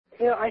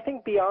I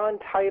think beyond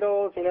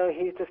titles,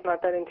 he's just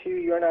not that into you,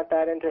 you're not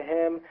that into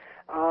him.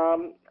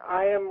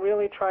 I am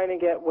really trying to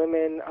get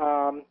women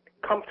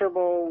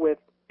comfortable with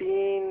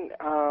being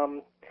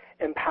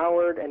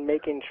empowered and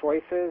making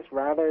choices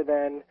rather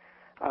than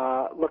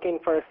looking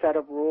for a set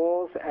of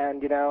rules.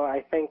 And,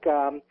 I think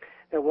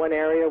the one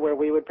area where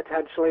we would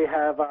potentially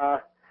have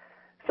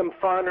some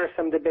fun or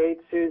some debate,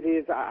 Susie,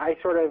 is I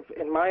sort of,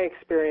 in my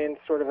experience,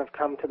 sort of have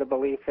come to the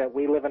belief that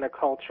we live in a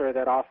culture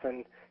that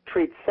often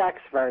treats sex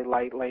very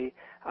lightly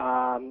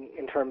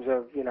in terms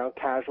of,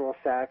 casual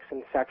sex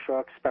and sexual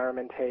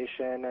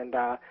experimentation and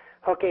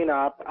hooking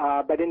up.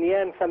 But in the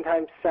end,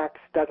 sometimes sex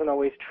doesn't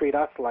always treat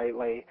us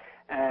lightly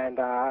and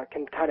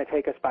can kind of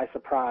take us by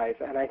surprise.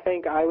 And I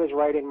think I was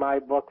writing my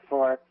book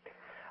for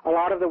a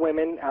lot of the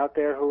women out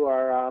there who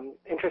are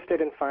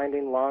interested in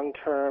finding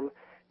long-term,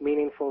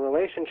 meaningful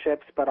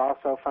relationships, but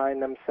also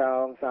find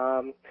themselves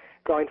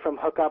going from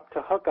hookup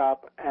to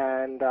hookup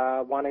and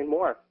wanting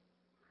more.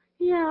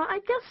 Yeah, I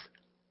guess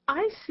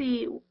I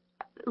see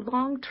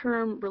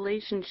long-term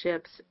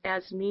relationships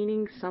as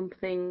meaning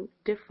something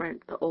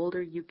different the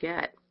older you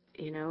get.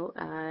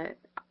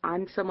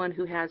 I'm someone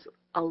who has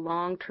a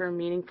long-term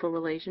meaningful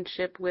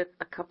relationship with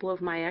a couple of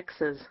my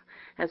exes,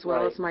 as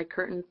well as my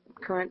current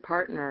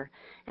partner,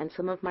 and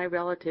some of my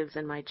relatives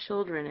and my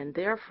children and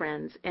their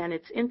friends. And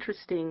it's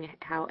interesting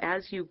how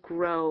as you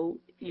grow,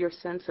 your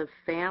sense of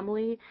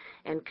family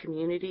and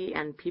community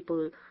and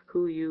people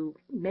who you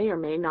may or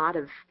may not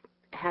have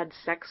had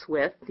sex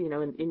with,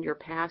 in your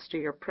past or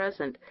your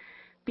present,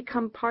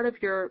 become part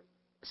of your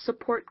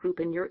support group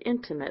and your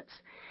intimates.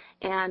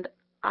 And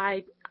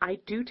I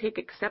do take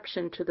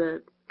exception to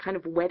the kind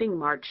of wedding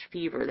march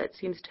fever that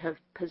seems to have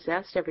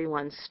possessed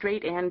everyone,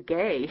 straight and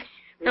gay,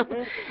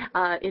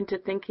 into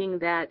thinking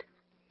that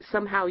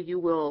somehow you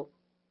will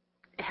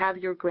have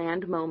your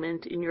grand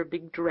moment in your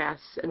big dress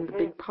and the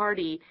big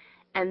party,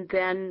 and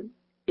then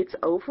it's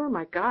over.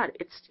 My God,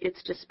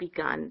 it's just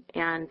begun.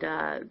 And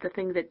the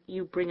thing that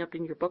you bring up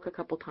in your book a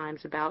couple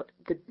times about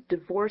the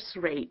divorce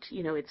rate,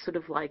 it's sort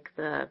of like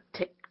the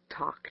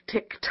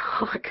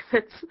TikTok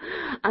that's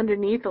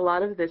underneath a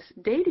lot of this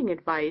dating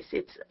advice.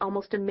 It's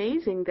almost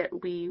amazing that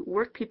we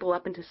work people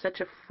up into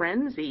such a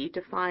frenzy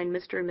to find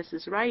Mr. and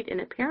Mrs. Right, and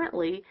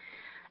apparently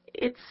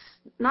it's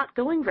not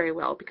going very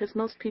well because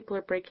most people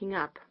are breaking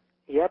up.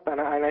 Yep,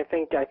 and I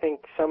think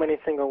so many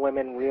single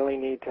women really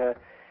need to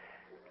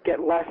get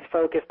less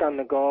focused on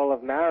the goal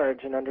of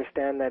marriage and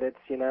understand that it's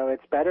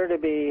better to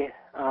be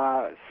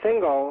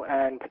single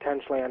and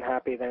potentially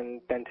unhappy than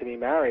to be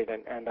married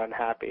and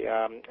unhappy.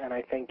 And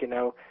I think,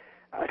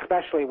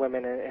 especially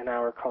women in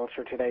our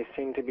culture today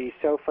seem to be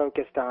so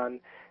focused on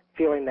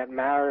feeling that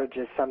marriage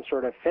is some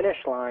sort of finish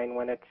line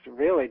when it's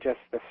really just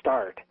the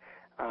start.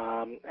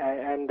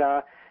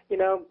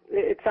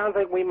 It sounds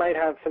like we might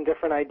have some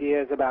different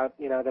ideas about,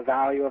 the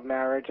value of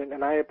marriage,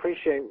 and I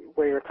appreciate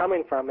where you're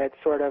coming from. It's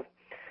sort of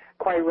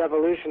quite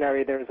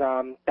revolutionary. There's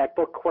that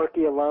book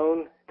Quirky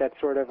Alone that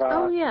sort of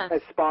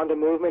has spawned a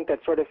movement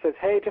that sort of says,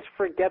 hey, just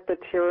forget the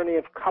tyranny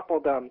of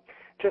coupledom.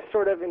 Just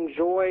sort of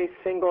enjoy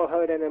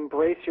singlehood and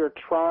embrace your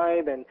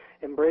tribe and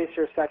embrace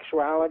your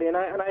sexuality. And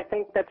I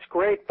think that's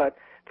great, but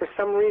for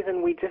some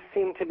reason we just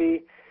seem to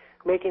be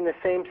making the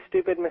same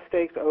stupid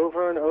mistakes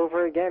over and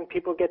over again.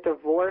 People get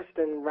divorced,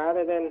 and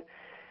rather than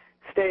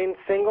staying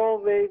single,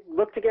 they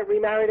look to get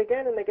remarried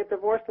again, and they get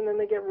divorced, and then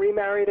they get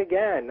remarried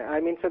again. I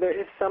mean, so there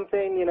is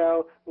something,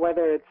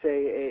 whether it's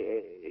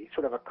a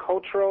sort of a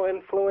cultural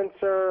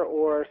influencer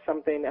or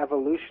something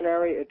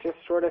evolutionary, it just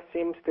sort of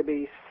seems to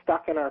be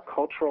stuck in our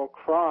cultural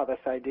craw, this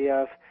idea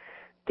of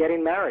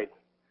getting married.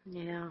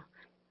 Yeah.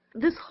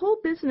 This whole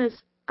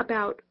business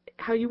about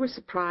how you were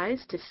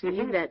surprised to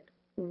see that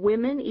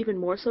women, even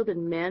more so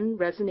than men,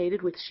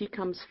 resonated with She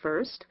Comes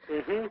First.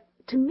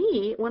 To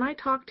me, when I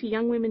talk to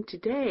young women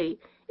today,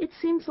 it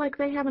seems like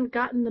they haven't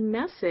gotten the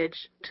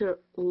message to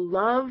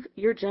love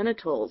your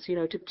genitals,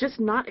 to just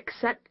not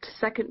accept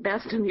second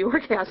best in the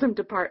orgasm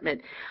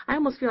department. I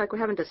almost feel like we're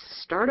having to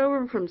start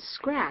over from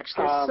scratch.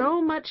 There's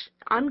so much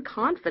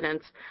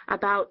unconfidence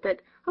about that.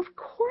 Of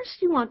course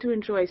you want to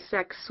enjoy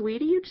sex,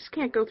 sweetie. You just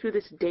can't go through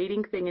this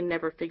dating thing and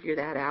never figure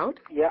that out.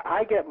 Yeah,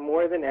 I get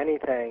more than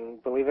anything,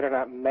 believe it or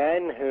not,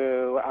 men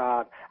who,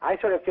 I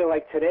sort of feel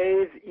like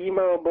today's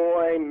emo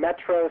boy,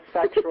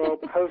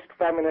 metrosexual,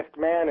 post-feminist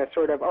man is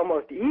sort of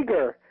almost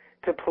eager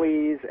to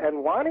please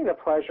and wanting the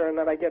pleasure, and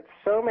that I get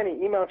so many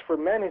emails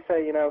from men who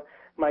say,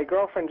 my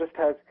girlfriend just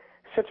has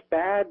such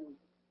bad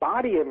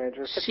body image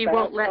or such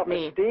bad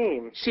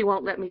self-esteem. She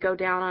won't let me go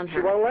down on her.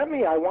 She won't let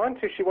me. I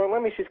want to. She won't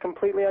let me. She's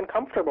completely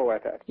uncomfortable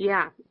with it.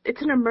 Yeah.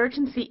 It's an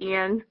emergency,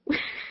 Ian.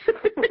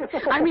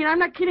 I mean, I'm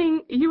not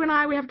kidding. You and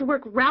I, we have to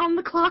work round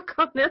the clock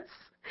on this.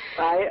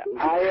 I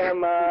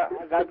am,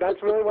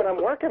 that's really what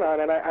I'm working on,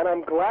 and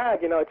I'm glad,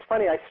 it's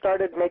funny, I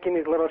started making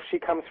these little She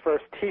Comes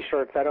First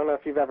t-shirts. I don't know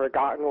if you've ever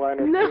gotten one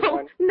or seen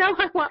one. No,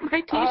 I want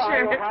my t-shirt.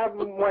 I will have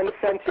one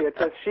sent to you. It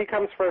says She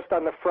Comes First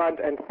on the front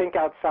and Think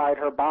Outside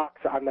Her Box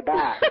on the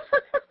back.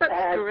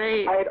 That's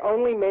great. I had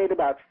only made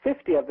about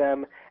 50 of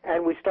them,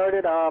 and we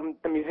started,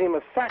 the Museum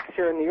of Sex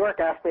here in New York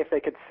asked me if they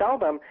could sell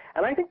them,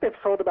 and I think they've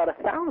sold about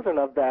 1,000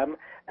 of them.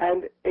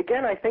 And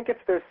again, I think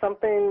there's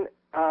something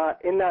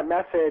in that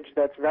message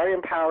that's very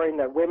empowering,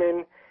 that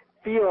women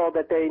feel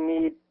that they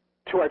need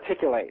to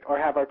articulate or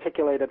have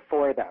articulated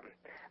for them.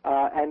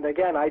 And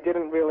again, I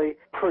didn't really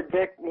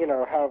predict,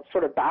 how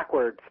sort of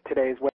backwards today's